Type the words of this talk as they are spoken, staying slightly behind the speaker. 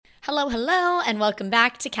Hello, hello, and welcome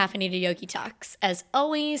back to Caffeinated Yogi Talks. As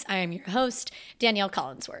always, I am your host, Danielle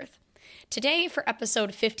Collinsworth. Today, for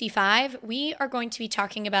episode 55, we are going to be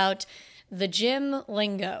talking about the gym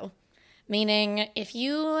lingo. Meaning, if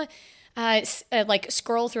you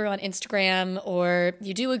scroll through on Instagram or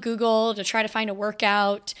you do a Google to try to find a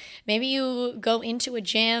workout, maybe you go into a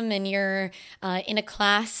gym and you're in a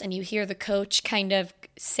class and you hear the coach kind of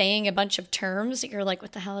saying a bunch of terms that you're like,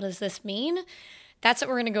 what the hell does this mean? That's what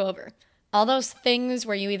we're going to go over. All those things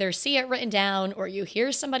where you either see it written down or you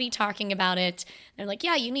hear somebody talking about it. They're like,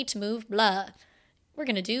 yeah, you need to move, blah. We're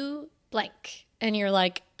going to do blank. And you're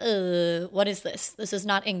like, what is this? This is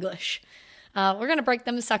not English. We're going to break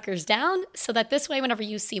them suckers down so that this way, whenever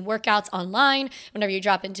you see workouts online, whenever you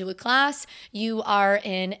drop into a class, you are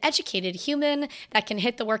an educated human that can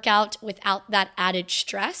hit the workout without that added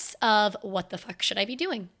stress of what the fuck should I be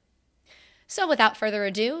doing? So without further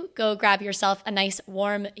ado, go grab yourself a nice,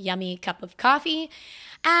 warm, yummy cup of coffee,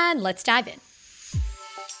 and let's dive in.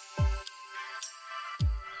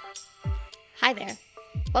 Hi there.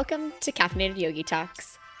 Welcome to Caffeinated Yogi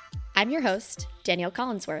Talks. I'm your host, Danielle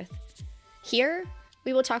Collinsworth. Here,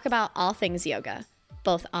 we will talk about all things yoga,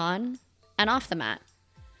 both on and off the mat.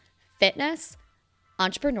 Fitness,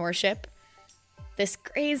 entrepreneurship, this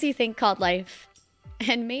crazy thing called life,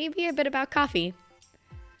 and maybe a bit about coffee.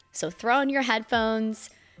 So throw on your headphones,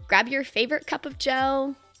 grab your favorite cup of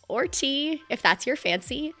joe or tea, if that's your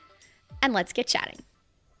fancy, and let's get chatting.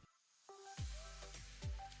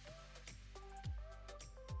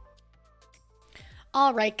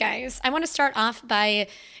 All right, guys, I want to start off by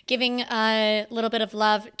giving a little bit of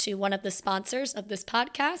love to one of the sponsors of this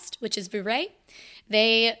podcast, which is Vure.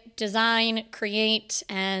 They design, create,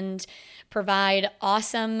 and provide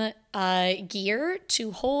awesome gear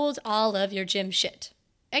to hold all of your gym shit,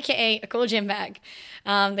 aka a cool gym bag.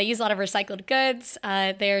 They use a lot of recycled goods.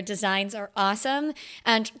 Their designs are awesome,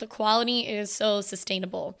 and the quality is so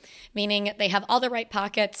sustainable, meaning they have all the right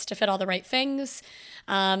pockets to fit all the right things.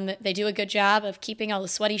 They do a good job of keeping all the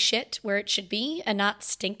sweaty shit where it should be and not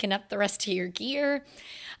stinking up the rest of your gear.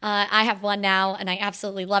 I have one now, and I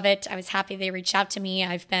absolutely love it. I was happy they reached out to me.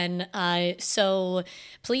 I've been so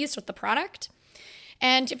pleased with the product.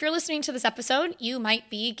 And if you're listening to this episode, you might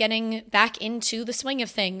be getting back into the swing of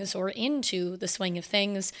things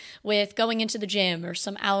with going into the gym or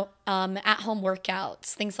some at-home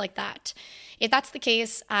workouts, things like that. If that's the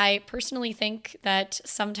case, I personally think that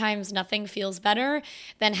sometimes nothing feels better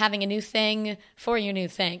than having a new thing for your new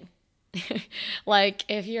thing. Like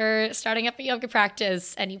if you're starting up a yoga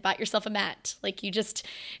practice and you bought yourself a mat,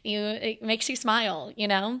 it makes you smile, you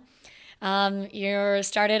know? You're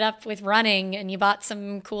started up with running and you bought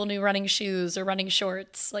some cool new running shoes or running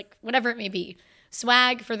shorts, like whatever it may be.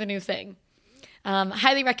 Swag for the new thing.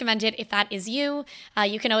 Highly recommend it if that is you.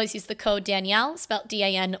 You can always use the code Danielle, spelled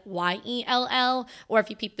Danyell, or if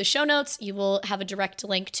you peep the show notes, you will have a direct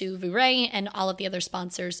link to Vure and all of the other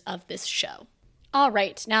sponsors of this show. All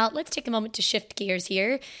right, now let's take a moment to shift gears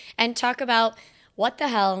here and talk about what the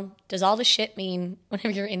hell does all the shit mean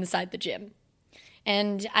whenever you're inside the gym.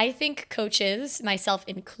 And I think coaches, myself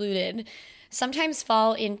included, sometimes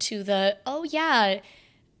fall into the, oh yeah,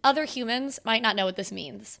 other humans might not know what this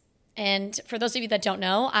means. And for those of you that don't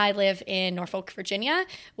know, I live in Norfolk, Virginia,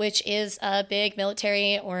 which is a big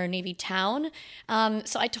military or Navy town.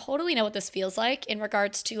 So I totally know what this feels like in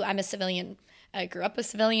regards to I'm a civilian. I grew up a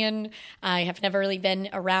civilian. I have never really been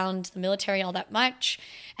around the military all that much.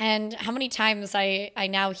 And how many times I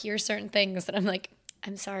now hear certain things that I'm like,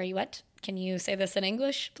 I'm sorry, what? Can you say this in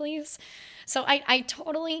English, please? So I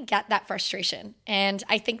totally get that frustration. And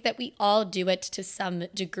I think that we all do it to some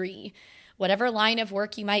degree. Whatever line of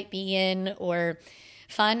work you might be in or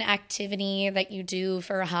fun activity that you do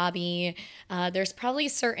for a hobby, there's probably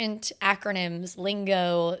certain acronyms,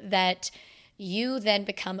 lingo, that you then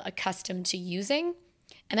become accustomed to using.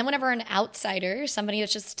 And then whenever an outsider, somebody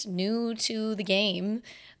that's just new to the game,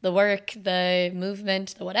 the work, the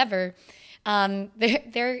movement, the whatever,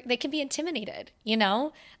 they can be intimidated, you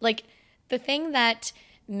know? Like the thing that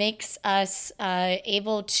makes us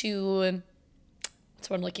able to, what's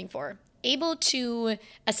what I'm looking for? Able to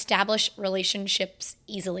establish relationships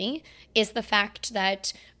easily is the fact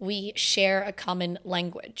that we share a common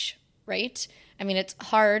language, right? I mean, it's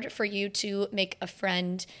hard for you to make a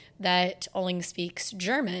friend that only speaks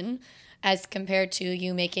German as compared to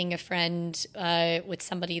you making a friend with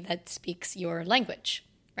somebody that speaks your language,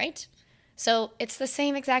 right? So it's the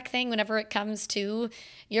same exact thing whenever it comes to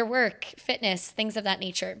your work, fitness, things of that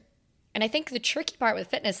nature. And I think the tricky part with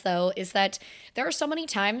fitness, though, is that there are so many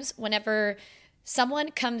times whenever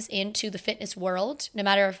someone comes into the fitness world, no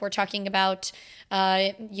matter if we're talking about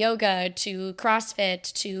yoga to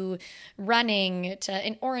CrossFit to running to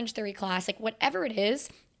an Orange Theory class, like whatever it is,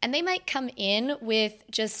 and they might come in with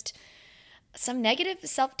just some negative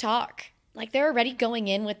self-talk. Like they're already going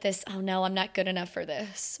in with this, oh no, I'm not good enough for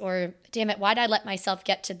this. Or damn it, why'd I let myself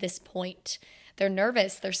get to this point? They're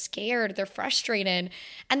nervous, they're scared, they're frustrated.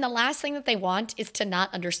 And the last thing that they want is to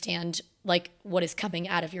not understand like what is coming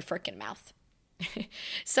out of your frickin' mouth.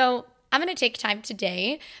 So I'm going to take time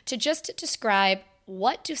today to just describe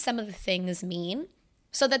what do some of the things mean,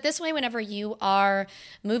 so that this way, whenever you are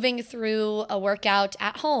moving through a workout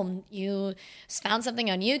at home, you found something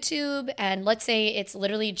on YouTube, and let's say it's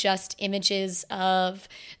literally just images of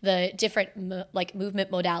the different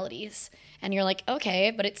movement modalities. And you're like,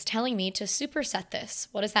 okay, but it's telling me to superset this.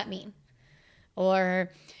 What does that mean? Or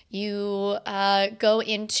you go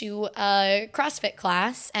into a CrossFit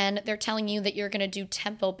class and they're telling you that you're going to do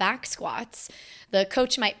tempo back squats. The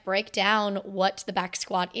coach might break down what the back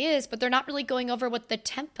squat is, but they're not really going over what the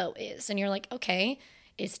tempo is. And you're like, okay,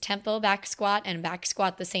 is tempo back squat and back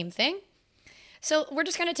squat the same thing? So we're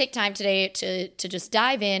just going to take time today to just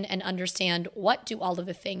dive in and understand what do all of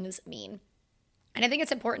the things mean. And I think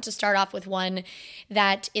it's important to start off with one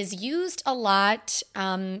that is used a lot,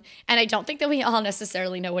 and I don't think that we all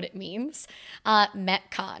necessarily know what it means,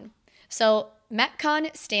 Metcon. So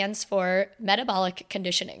Metcon stands for metabolic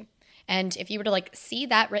conditioning. And if you were to see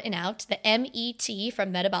that written out, the M-E-T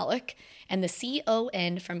from metabolic and the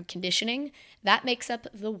C-O-N from conditioning, that makes up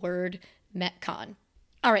the word Metcon.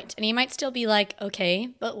 All right, and you might still be like, okay,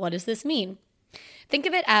 but what does this mean? Think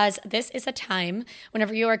of it as this is a time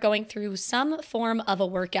whenever you are going through some form of a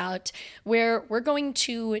workout where we're going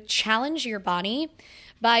to challenge your body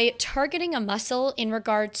by targeting a muscle in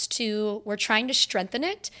regards to we're trying to strengthen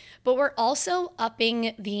it, but we're also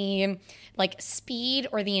upping the speed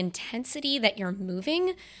or the intensity that you're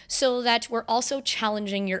moving so that we're also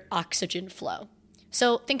challenging your oxygen flow.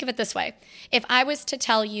 So think of it this way. If I was to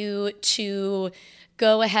tell you to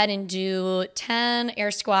go ahead and do 10 air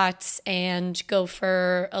squats and go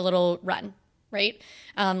for a little run, right?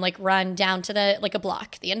 Run down to a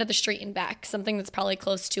block, the end of the street and back, something that's probably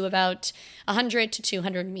close to about 100 to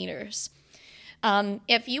 200 meters.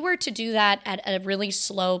 If you were to do that at a really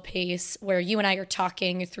slow pace where you and I are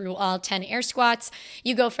talking through all 10 air squats,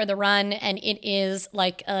 you go for the run and it is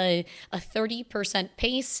like a 30%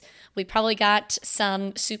 pace. We probably got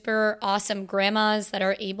some super awesome grandmas that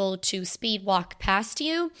are able to speed walk past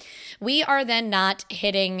you. We are then not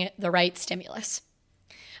hitting the right stimulus.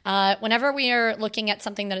 Whenever we are looking at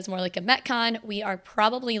something that is more like a Metcon, we are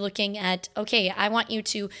probably looking at, okay, I want you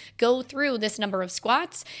to go through this number of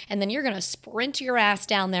squats, and then you're going to sprint your ass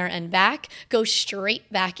down there and back, go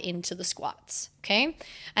straight back into the squats, okay?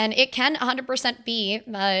 And it can 100% be,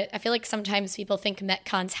 I feel like sometimes people think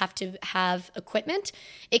Metcons have to have equipment.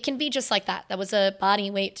 It can be just like that. That was a body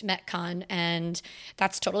weight Metcon, and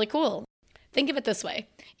that's totally cool. Think of it this way.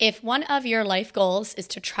 If one of your life goals is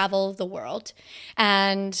to travel the world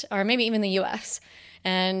or maybe even the US,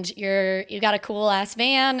 and you got a cool ass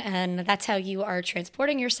van and that's how you are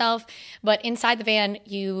transporting yourself, but inside the van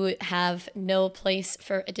you have no place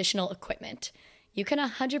for additional equipment, you can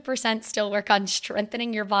 100% still work on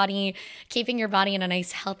strengthening your body, keeping your body in a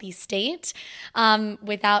nice healthy state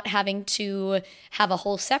without having to have a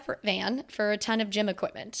whole separate van for a ton of gym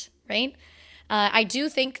equipment, right? I do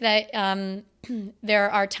think that there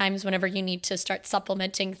are times whenever you need to start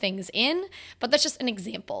supplementing things in, but that's just an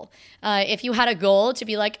example. If you had a goal to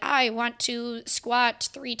be like, I want to squat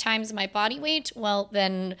 3 times my body weight, well,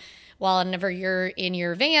 then whenever you're in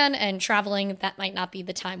your van and traveling, that might not be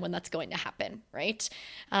the time when that's going to happen, right?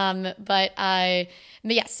 But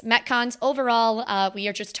yes, Metcons overall, we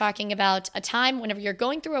are just talking about a time whenever you're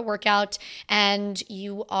going through a workout and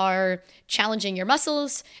you are challenging your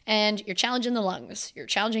muscles and you're challenging the lungs, you're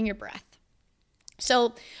challenging your breath.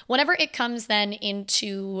 So whenever it comes then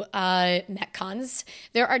into Metcons,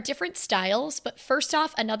 there are different styles, but first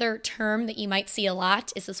off, another term that you might see a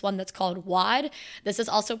lot is this one that's called WOD. This is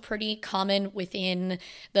also pretty common within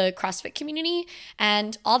the CrossFit community,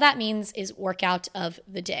 and all that means is workout of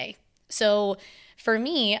the day. So for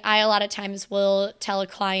me, I a lot of times will tell a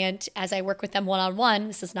client as I work with them one-on-one,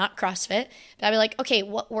 this is not CrossFit, but I'll be like, okay,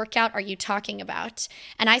 what workout are you talking about?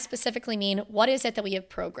 And I specifically mean, what is it that we have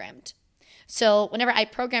programmed? So whenever I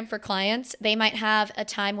program for clients, they might have a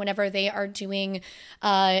time whenever they are doing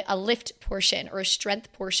a lift portion or a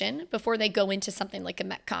strength portion before they go into something like a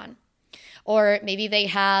Metcon. Or maybe they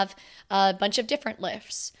have a bunch of different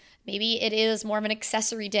lifts. Maybe it is more of an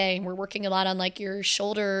accessory day and we're working a lot on like your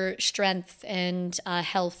shoulder strength and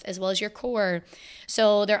health as well as your core.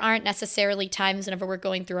 So there aren't necessarily times whenever we're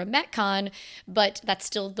going through a Metcon, but that's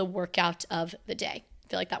still the workout of the day. I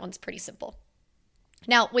feel like that one's pretty simple.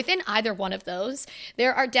 Now, within either one of those,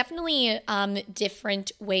 there are definitely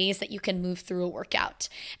different ways that you can move through a workout.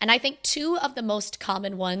 And I think two of the most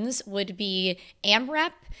common ones would be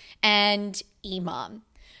AMREP and EMOM.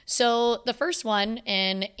 So the first one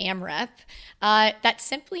in AMREP, that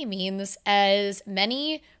simply means as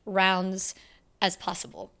many rounds as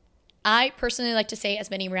possible. I personally like to say as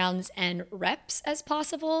many rounds and reps as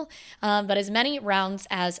possible, but as many rounds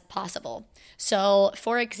as possible. So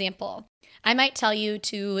for example, I might tell you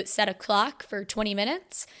to set a clock for 20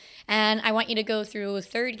 minutes, and I want you to go through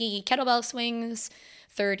 30 kettlebell swings,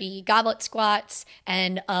 30 goblet squats,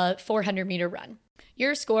 and a 400-meter run.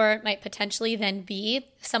 Your score might potentially then be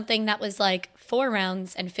something that was like 4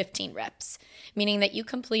 rounds and 15 reps, meaning that you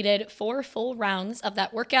completed 4 full rounds of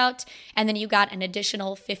that workout, and then you got an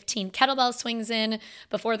additional 15 kettlebell swings in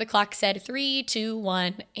before the clock said 3, 2,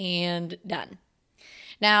 1, and done.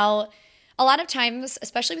 Now, a lot of times,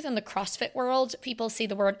 especially within the CrossFit world, people see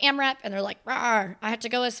the word AMREP and they're like, rawr, I have to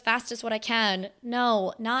go as fast as what I can.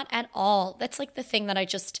 No, not at all. That's like the thing that I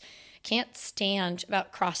just can't stand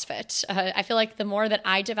about CrossFit. I feel like the more that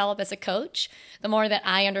I develop as a coach, the more that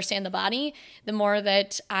I understand the body, the more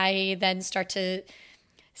that I then start to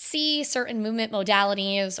see certain movement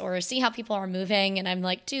modalities or see how people are moving. And I'm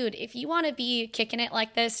like, dude, if you want to be kicking it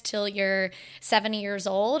like this till you're 70 years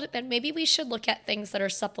old, then maybe we should look at things that are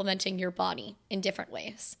supplementing your body in different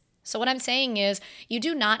ways. So what I'm saying is you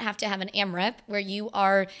do not have to have an AMREP where you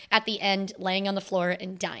are at the end laying on the floor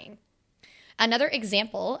and dying. Another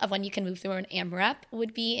example of when you can move through an AMREP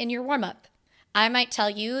would be in your warm-up. I might tell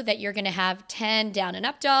you that you're going to have 10 down and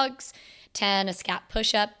up dogs, 10 Escat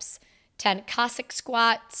push-ups, 10 Cossack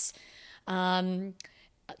squats,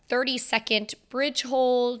 30-second bridge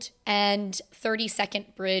hold, and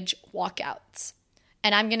 30-second bridge walkouts.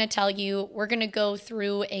 And I'm going to tell you, we're going to go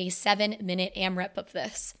through a 7-minute AMREP of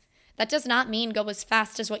this. That does not mean go as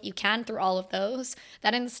fast as what you can through all of those.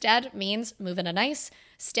 That instead means move at a nice,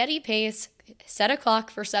 steady pace, set a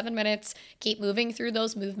clock for 7 minutes, keep moving through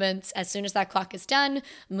those movements. As soon as that clock is done,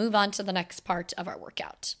 move on to the next part of our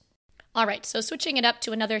workout. All right, so switching it up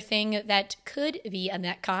to another thing that could be a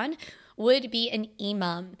Metcon would be an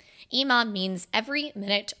EMOM. EMOM means every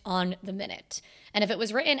minute on the minute. And if it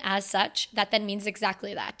was written as such, that then means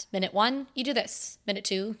exactly that. Minute 1, you do this. Minute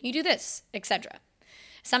 2, you do this, etc.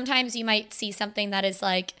 Sometimes you might see something that is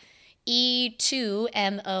like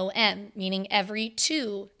E2MOM, meaning every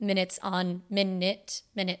 2 minutes on minutes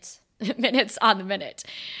on the minute.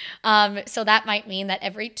 So that might mean that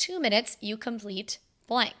every 2 minutes you complete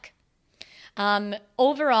blank.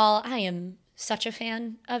 Overall, I am such a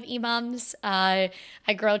fan of EMOMs. I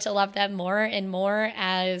grow to love them more and more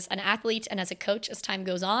as an athlete and as a coach as time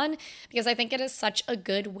goes on, because I think it is such a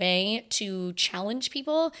good way to challenge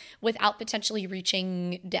people without potentially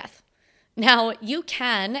reaching death. Now, you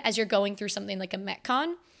can, as you're going through something like a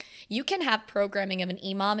Metcon, you can have programming of an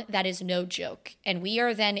EMOM that is no joke. And we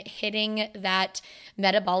are then hitting that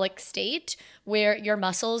metabolic state where your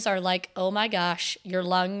muscles are like, oh my gosh, your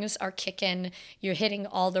lungs are kicking, you're hitting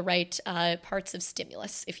all the right parts of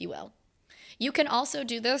stimulus, if you will. You can also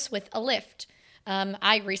do this with a lift.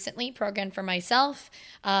 I recently programmed for myself.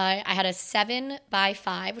 I had a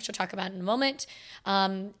 7x5, which we'll talk about in a moment,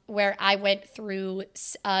 where I went through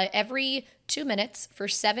every 2 minutes for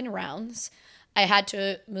 7 rounds. I had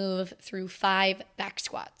to move through 5 back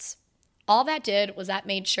squats. All that did was that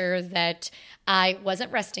made sure that I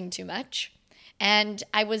wasn't resting too much. And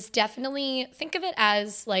I was definitely, think of it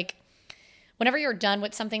as like whenever you're done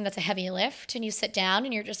with something that's a heavy lift and you sit down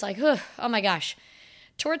and you're just like, oh my gosh.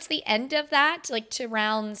 Towards the end of that, like to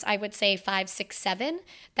rounds, I would say 5, 6, 7,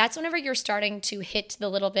 that's whenever you're starting to hit the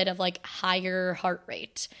little bit of like higher heart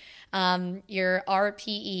rate. Your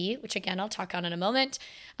RPE, which again, I'll talk on in a moment,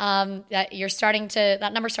 that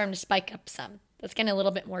number's starting to spike up some. That's getting a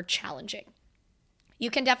little bit more challenging. You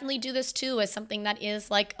can definitely do this too as something that is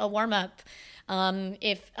like a warm-up.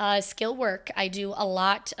 If skill work, I do a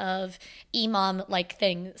lot of EMOM-like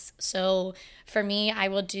things. So for me, I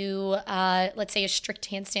will do, let's say, a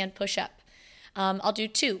strict handstand push-up. I'll do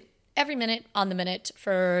 2 every minute on the minute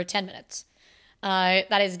for 10 minutes.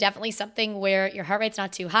 That is definitely something where your heart rate's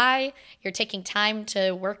not too high, you're taking time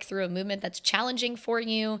to work through a movement that's challenging for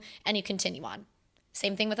you, and you continue on.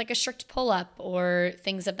 Same thing with like a strict pull-up or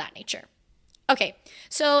things of that nature. Okay,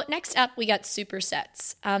 so next up we got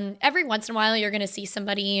supersets. Every once in a while you're going to see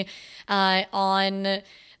somebody on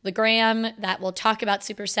the gram that will talk about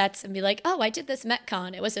supersets and be like, oh, I did this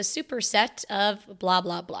Metcon. It was a superset of blah,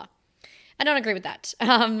 blah, blah. I don't agree with that.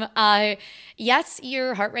 Yes,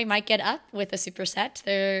 your heart rate might get up with a superset.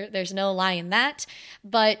 There's no lie in that.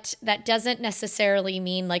 But that doesn't necessarily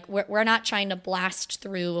mean like we're not trying to blast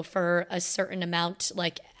through for a certain amount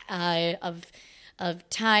of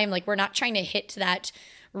time. Like we're not trying to hit that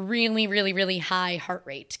really, really, really high heart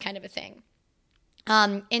rate kind of a thing.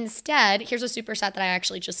 Instead, here's a superset that I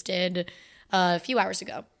actually just did a few hours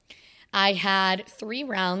ago. I had 3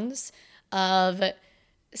 rounds of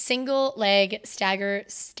single leg stagger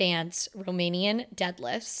stance Romanian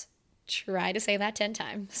deadlifts. Try to say that 10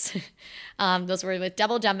 times. Those were with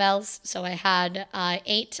double dumbbells. So I had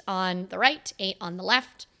 8 on the right, 8 on the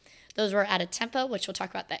left. Those were at a tempo, which we'll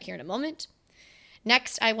talk about that here in a moment.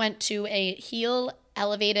 Next, I went to a heel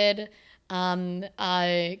elevated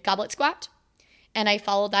goblet squat. And I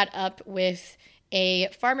followed that up with a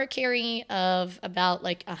farmer carry of about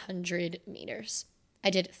like 100 meters. I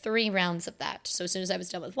did 3 rounds of that. So as soon as I was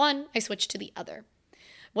done with one, I switched to the other.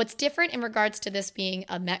 What's different in regards to this being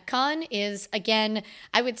a Metcon is, again,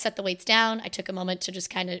 I would set the weights down. I took a moment to just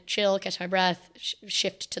kind of chill, catch my breath,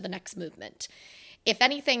 shift to the next movement. If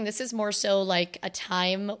anything, this is more so like a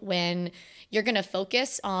time when you're going to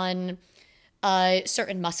focus on a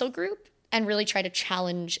certain muscle group and really try to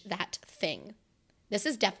challenge that thing. This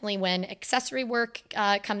is definitely when accessory work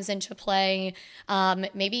comes into play.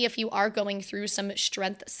 Maybe if you are going through some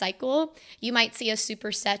strength cycle, you might see a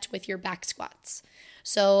superset with your back squats.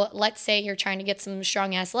 So let's say you're trying to get some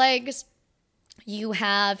strong ass legs. You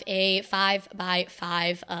have a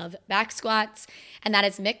 5x5 of back squats, and that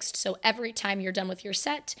is mixed. So every time you're done with your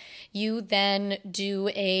set, you then do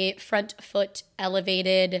a front foot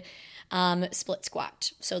elevated split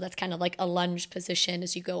squat. So that's kind of like a lunge position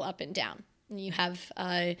as you go up and down. You have,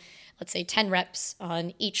 let's say, 10 reps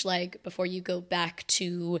on each leg before you go back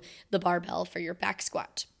to the barbell for your back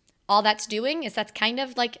squat. All that's doing is that's kind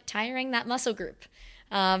of like tiring that muscle group.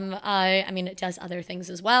 I mean, it does other things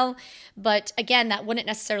as well. But again, that wouldn't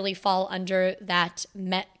necessarily fall under that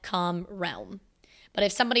Metcom realm. But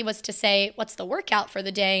if somebody was to say, what's the workout for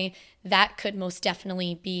the day, that could most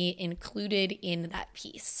definitely be included in that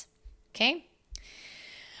piece. Okay?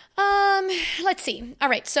 Let's see. All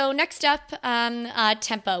right. So next up,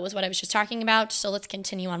 tempo was what I was just talking about. So let's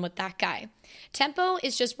continue on with that guy. Tempo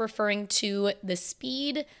is just referring to the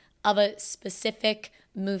speed of a specific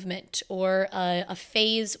movement or a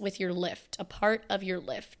phase with your lift, a part of your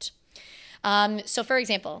lift. So for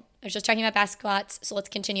example, I was just talking about back squats. So let's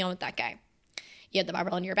continue on with that guy. You had the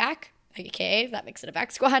barbell on your back. Okay, that makes it a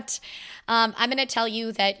back squat. I'm going to tell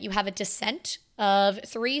you that you have a descent of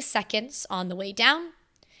 3 seconds on the way down.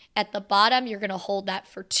 At the bottom, you're going to hold that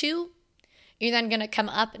for 2. You're then going to come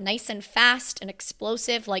up nice and fast and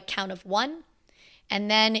explosive, like count of 1.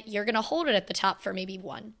 And then you're going to hold it at the top for maybe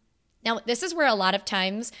 1. Now, this is where a lot of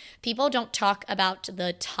times people don't talk about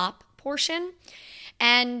the top portion.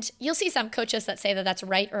 And you'll see some coaches that say that that's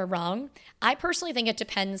right or wrong. I personally think it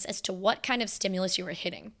depends as to what kind of stimulus you are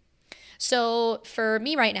hitting. So for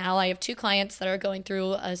me right now, I have 2 clients that are going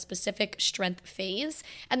through a specific strength phase,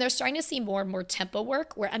 and they're starting to see more and more tempo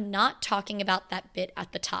work where I'm not talking about that bit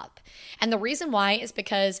at the top. And the reason why is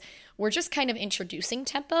because we're just kind of introducing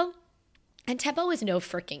tempo, and tempo is no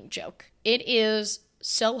freaking joke. It is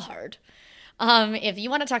so hard. If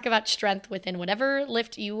you want to talk about strength within whatever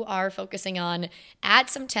lift you are focusing on, add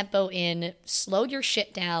some tempo in, slow your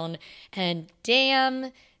shit down, and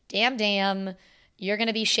damn, you're going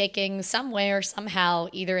to be shaking somewhere, somehow,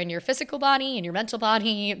 either in your physical body, in your mental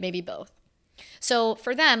body, maybe both. So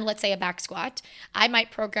for them, let's say a back squat, I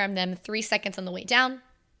might program them 3 seconds on the way down,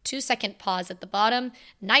 2-second pause at the bottom,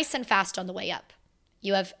 nice and fast on the way up.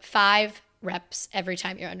 You have 5 reps every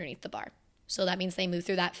time you're underneath the bar. So that means they move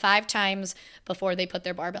through that 5 times before they put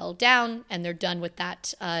their barbell down, and they're done with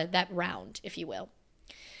that round, if you will.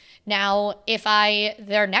 Now,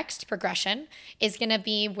 their next progression is going to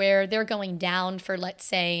be where they're going down for, let's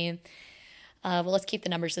say, let's keep the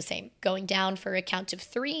numbers the same. Going down for a count of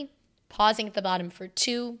 3, pausing at the bottom for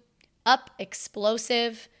 2, up,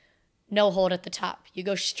 explosive, no hold at the top. You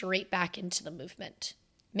go straight back into the movement.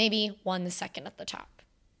 Maybe 1 second at the top.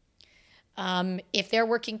 If they're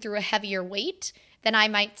working through a heavier weight, then I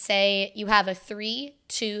might say you have a 3,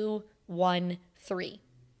 2, 1, 3.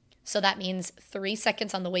 So that means 3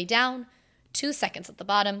 seconds on the way down, 2 seconds at the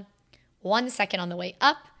bottom, 1 second on the way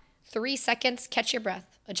up, 3 seconds, catch your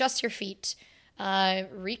breath, adjust your feet,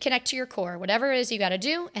 reconnect to your core, whatever it is you got to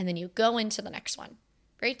do, and then you go into the next one,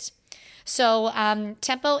 right? So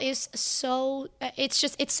tempo is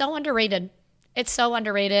it's so underrated. It's so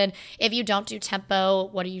underrated. If you don't do tempo,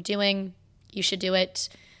 what are you doing? You should do it.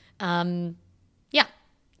 Yeah,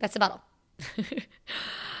 that's about all.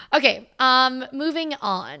 Okay, moving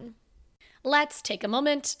on. Let's take a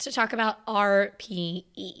moment to talk about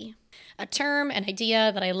RPE, a term, an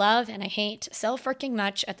idea that I love and I hate so freaking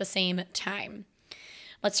much at the same time.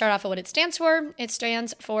 Let's start off with what it stands for. It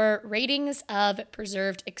stands for Ratings of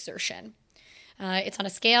Preserved Exertion. It's on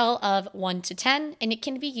a scale of 1 to 10, and it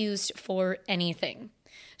can be used for anything.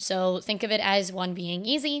 So think of it as 1 being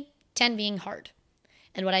easy, 10 being hard.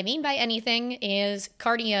 And what I mean by anything is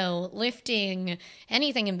cardio, lifting,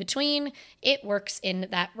 anything in between, it works in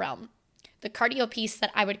that realm. The cardio piece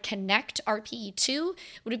that I would connect RPE to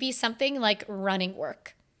would be something like running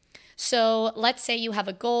work. So let's say you have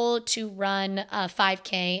a goal to run a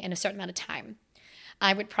 5K in a certain amount of time.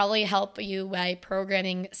 I would probably help you by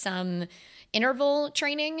programming some interval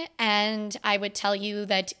training, and I would tell you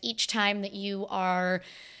that each time that you are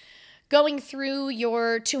going through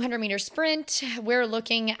your 200-meter sprint, we're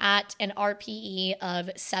looking at an RPE of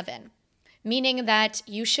 7, meaning that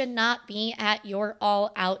you should not be at your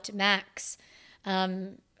all-out max.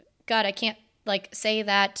 God, I can't say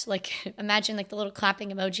that, imagine the little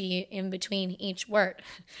clapping emoji in between each word.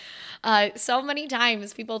 So many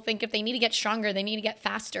times people think if they need to get stronger, they need to get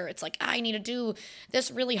faster. It's like, I need to do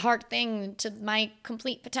this really hard thing to my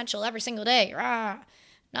complete potential every single day. Rah.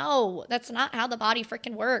 No, that's not how the body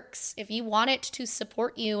freaking works. If you want it to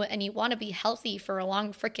support you and you want to be healthy for a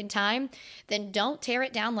long freaking time, then don't tear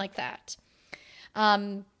it down like that.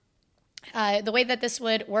 The way that this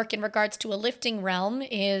would work in regards to a lifting realm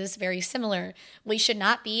is very similar. We should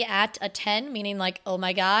not be at a 10, meaning oh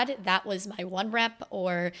my God, that was my 1 rep,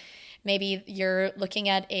 or maybe you're looking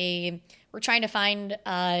at we're trying to find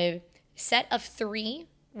a set of 3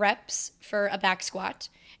 reps for a back squat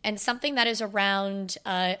and something that is around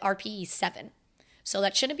RPE 7. So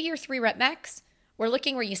that shouldn't be your 3 rep max. We're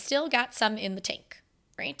looking where you still got some in the tank,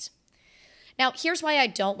 right? Now, here's why I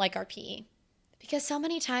don't like RPE. Because so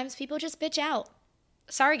many times people just bitch out.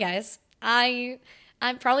 Sorry, guys. I'm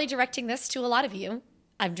probably directing this to a lot of you.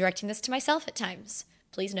 I'm directing this to myself at times.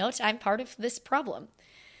 Please note, I'm part of this problem.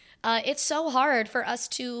 It's so hard for us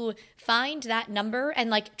to find that number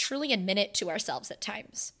and truly admit it to ourselves at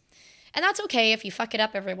times. And that's okay if you fuck it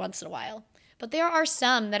up every once in a while. But there are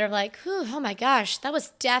some that are oh my gosh, that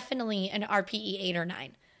was definitely an RPE 8 or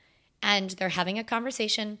 9. And they're having a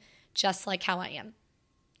conversation just like how I am.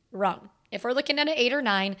 Wrong. If we're looking at an 8 or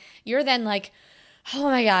 9, you're then oh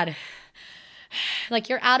my God.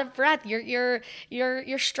 You're out of breath. You're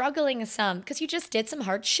struggling some because you just did some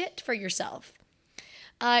hard shit for yourself.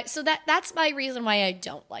 So that's my reason why I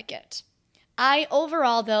don't like it. I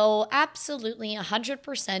overall, though, absolutely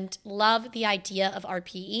 100% love the idea of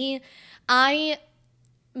RPE.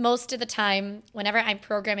 Most of the time, whenever I'm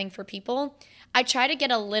programming for people, I try to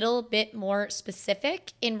get a little bit more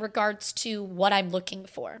specific in regards to what I'm looking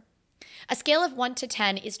for. A scale of 1 to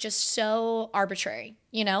 10 is just so arbitrary,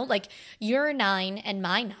 your 9 and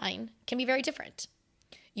my 9 can be very different.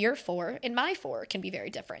 Your 4 and my 4 can be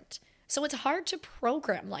very different. So it's hard to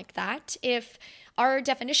program like that if our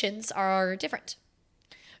definitions are different.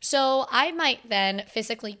 So I might then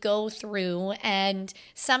physically go through and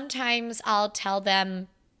sometimes I'll tell them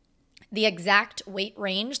the exact weight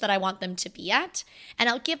range that I want them to be at, and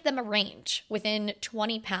I'll give them a range within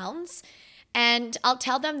 20 pounds. And I'll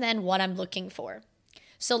tell them then what I'm looking for.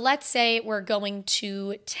 So let's say we're going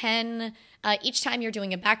to 10, each time you're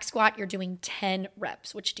doing a back squat, you're doing 10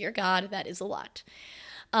 reps, which, dear God, that is a lot.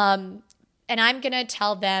 And I'm going to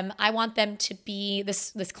tell them, I want them to be,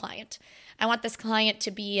 this client, I want this client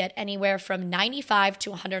to be at anywhere from 95 to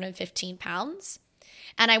 115 pounds.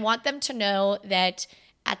 And I want them to know that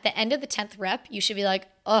at the end of the 10th rep, you should be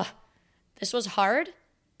oh, this was hard,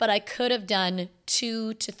 but I could have done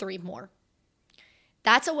 2 to 3 more.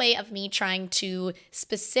 That's a way of me trying to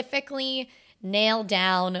specifically nail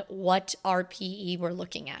down what RPE we're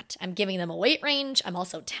looking at. I'm giving them a weight range. I'm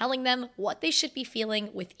also telling them what they should be feeling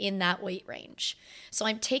within that weight range. So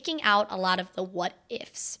I'm taking out a lot of the what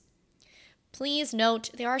ifs. Please note,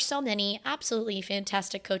 there are so many absolutely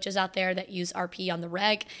fantastic coaches out there that use RPE on the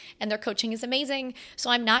reg, and their coaching is amazing. So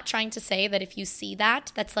I'm not trying to say that if you see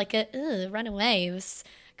that, that's run away. This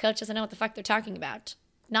coach doesn't know what the fuck they're talking about.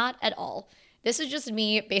 Not at all. This is just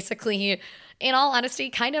me basically, in all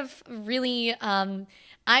honesty, kind of really, I'm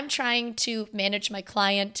trying to manage my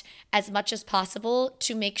client as much as possible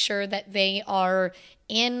to make sure that they are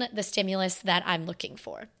in the stimulus that I'm looking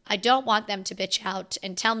for. I don't want them to bitch out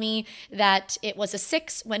and tell me that it was a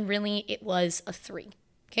 6 when really it was a 3.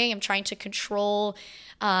 Okay, I'm trying to control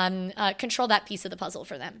that piece of the puzzle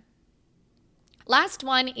for them. Last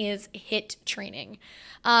one is HIIT training,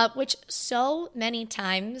 which so many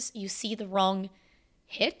times you see the wrong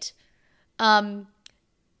HIIT.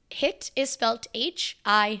 HIIT is spelled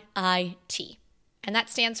HIIT, and that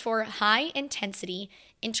stands for high intensity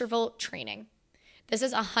interval training. This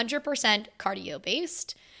is 100% cardio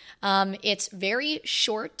based. It's very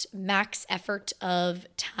short, max effort of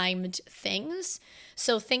timed things.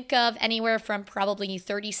 So think of anywhere from probably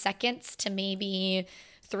 30 seconds to maybe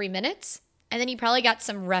 3 minutes. And then you probably got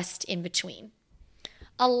some rest in between.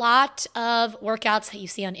 A lot of workouts that you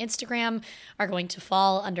see on Instagram are going to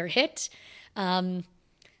fall under HIIT. I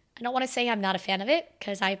don't want to say I'm not a fan of it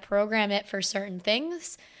because I program it for certain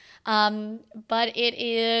things. But it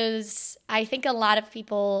is, I think a lot of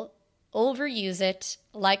people overuse it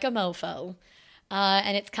like a mofo.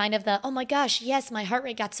 And it's kind of the, oh my gosh, yes, my heart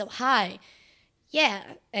rate got so high. Yeah,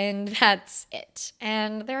 and that's it.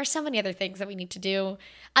 And there are so many other things that we need to do.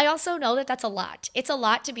 I also know that that's a lot. It's a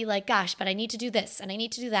lot to be like, gosh, but I need to do this, and I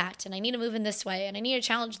need to do that, and I need to move in this way, and I need to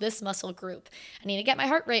challenge this muscle group. I need to get my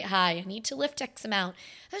heart rate high. I need to lift X amount.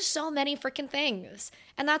 There's so many freaking things.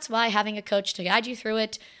 And that's why having a coach to guide you through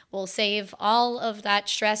it will save all of that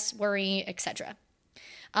stress, worry, etc.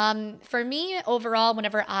 For me, overall,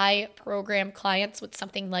 whenever I program clients with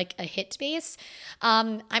something like a HIIT base,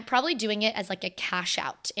 I'm probably doing it as like a cash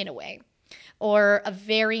out in a way, or a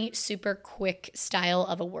very super quick style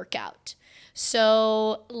of a workout.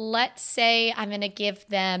 So let's say I'm going to give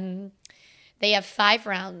them, they have 5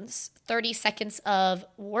 rounds, 30 seconds of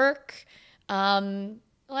work.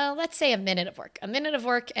 Let's say a minute of work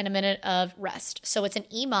and a minute of rest. So it's an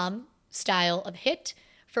EMOM style of HIIT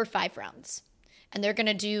for 5 rounds. And they're going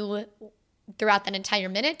to do throughout that entire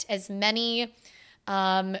minute as many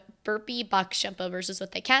burpee box jump overs as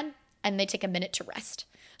what they can. And they take a minute to rest.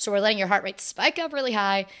 So we're letting your heart rate spike up really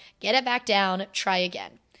high, get it back down, try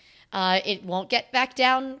again. It won't get back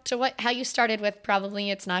down to how you started with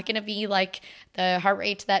probably. It's not going to be like the heart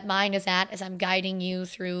rate that mine is at as I'm guiding you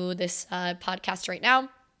through this podcast right now.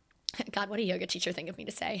 God, what a yoga teacher thing of me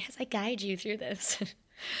to say as I guide you through this.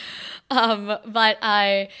 That's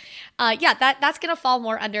going to fall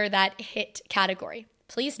more under that HIIT category.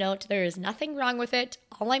 Please note, there is nothing wrong with it.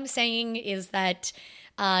 All I'm saying is that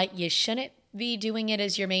you shouldn't be doing it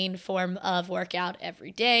as your main form of workout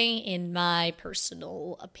every day, in my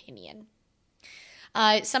personal opinion.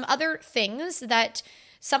 Some other things that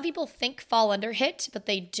some people think fall under HIIT, but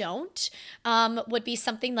they don't, would be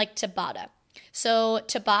something like Tabata. So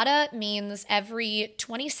Tabata means every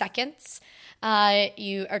 20 seconds,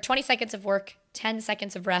 20 seconds of work, 10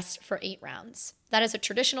 seconds of rest for 8 rounds. That is a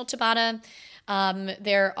traditional Tabata.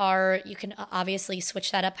 You can obviously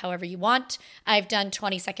switch that up however you want. I've done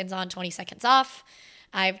 20 seconds on, 20 seconds off.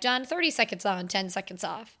 I've done 30 seconds on, 10 seconds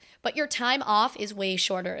off. But your time off is way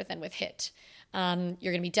shorter than with HIIT.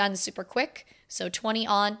 You're going to be done super quick. So 20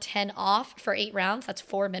 on, 10 off for 8 rounds. That's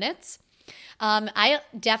 4 minutes. I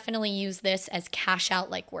definitely use this as cash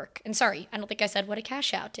out like work. And sorry, I don't think I said what a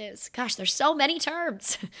cash out is. Gosh, there's so many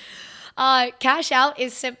terms. Cash out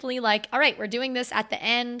is simply like, all right, we're doing this at the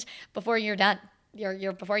end before you're done.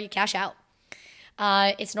 Before you cash out.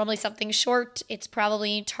 It's normally something short. It's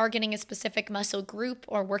probably targeting a specific muscle group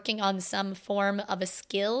or working on some form of a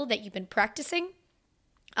skill that you've been practicing.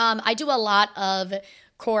 I do a lot of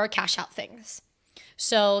core cash out things.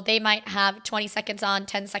 So they might have 20 seconds on,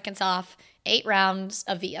 10 seconds off, 8 rounds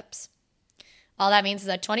of V-ups. All that means is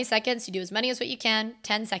that 20 seconds, you do as many as what you can,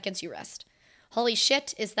 10 seconds, you rest. Holy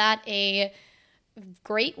shit, is that a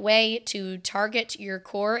great way to target your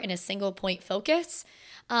core in a single point focus?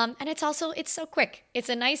 And it's so quick. It's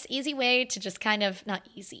a nice, easy way to just kind of, not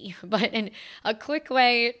easy, but a quick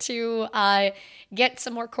way to get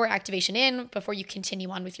some more core activation in before you continue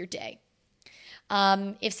on with your day.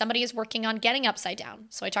 If somebody is working on getting upside down,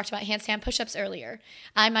 so I talked about handstand push-ups earlier,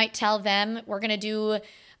 I might tell them we're going to do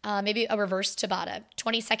maybe a reverse Tabata,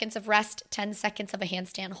 20 seconds of rest, 10 seconds of a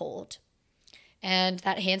handstand hold. And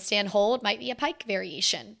that handstand hold might be a pike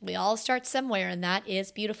variation. We all start somewhere, and that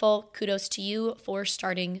is beautiful. Kudos to you for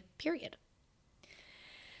starting, period.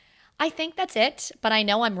 I think that's it, but I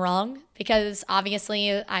know I'm wrong because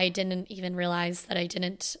obviously I didn't even realize that I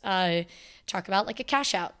didn't talk about like a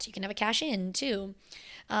cash out. You can have a cash in too.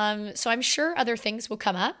 So I'm sure other things will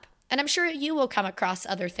come up, and I'm sure you will come across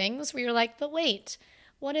other things where you're like, but wait,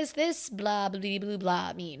 what does this blah, blah, blah,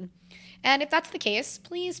 blah mean? And if that's the case,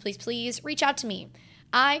 please, please, please reach out to me.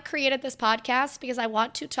 I created this podcast because I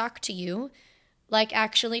want to talk to you, like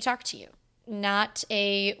actually talk to you. Not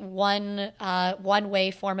a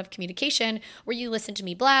one-way form of communication where you listen to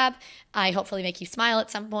me blab. I hopefully make you smile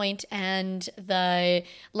at some point, and the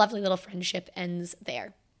lovely little friendship ends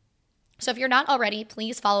there. So if you're not already,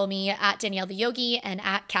 please follow me at Danielle the Yogi and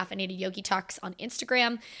at Caffeinated Yogi Talks on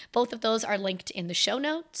Instagram. Both of those are linked in the show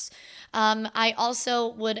notes. I also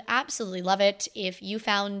would absolutely love it if you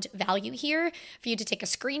found value here for you to take a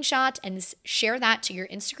screenshot and share that to your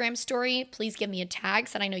Instagram story. Please give me a tag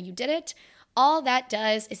so that I know you did it. All that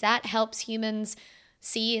does is that helps humans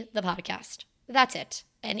see the podcast. That's it.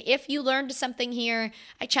 And if you learned something here,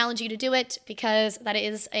 I challenge you to do it because that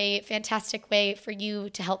is a fantastic way for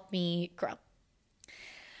you to help me grow.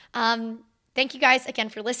 Thank you guys again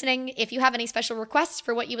for listening. If you have any special requests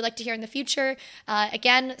for what you would like to hear in the future,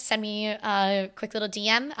 again, send me a quick little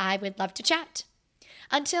DM. I would love to chat.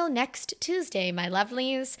 Until next Tuesday, my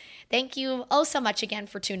lovelies, thank you oh so much again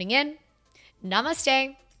for tuning in.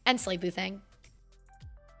 Namaste and slay boo thang.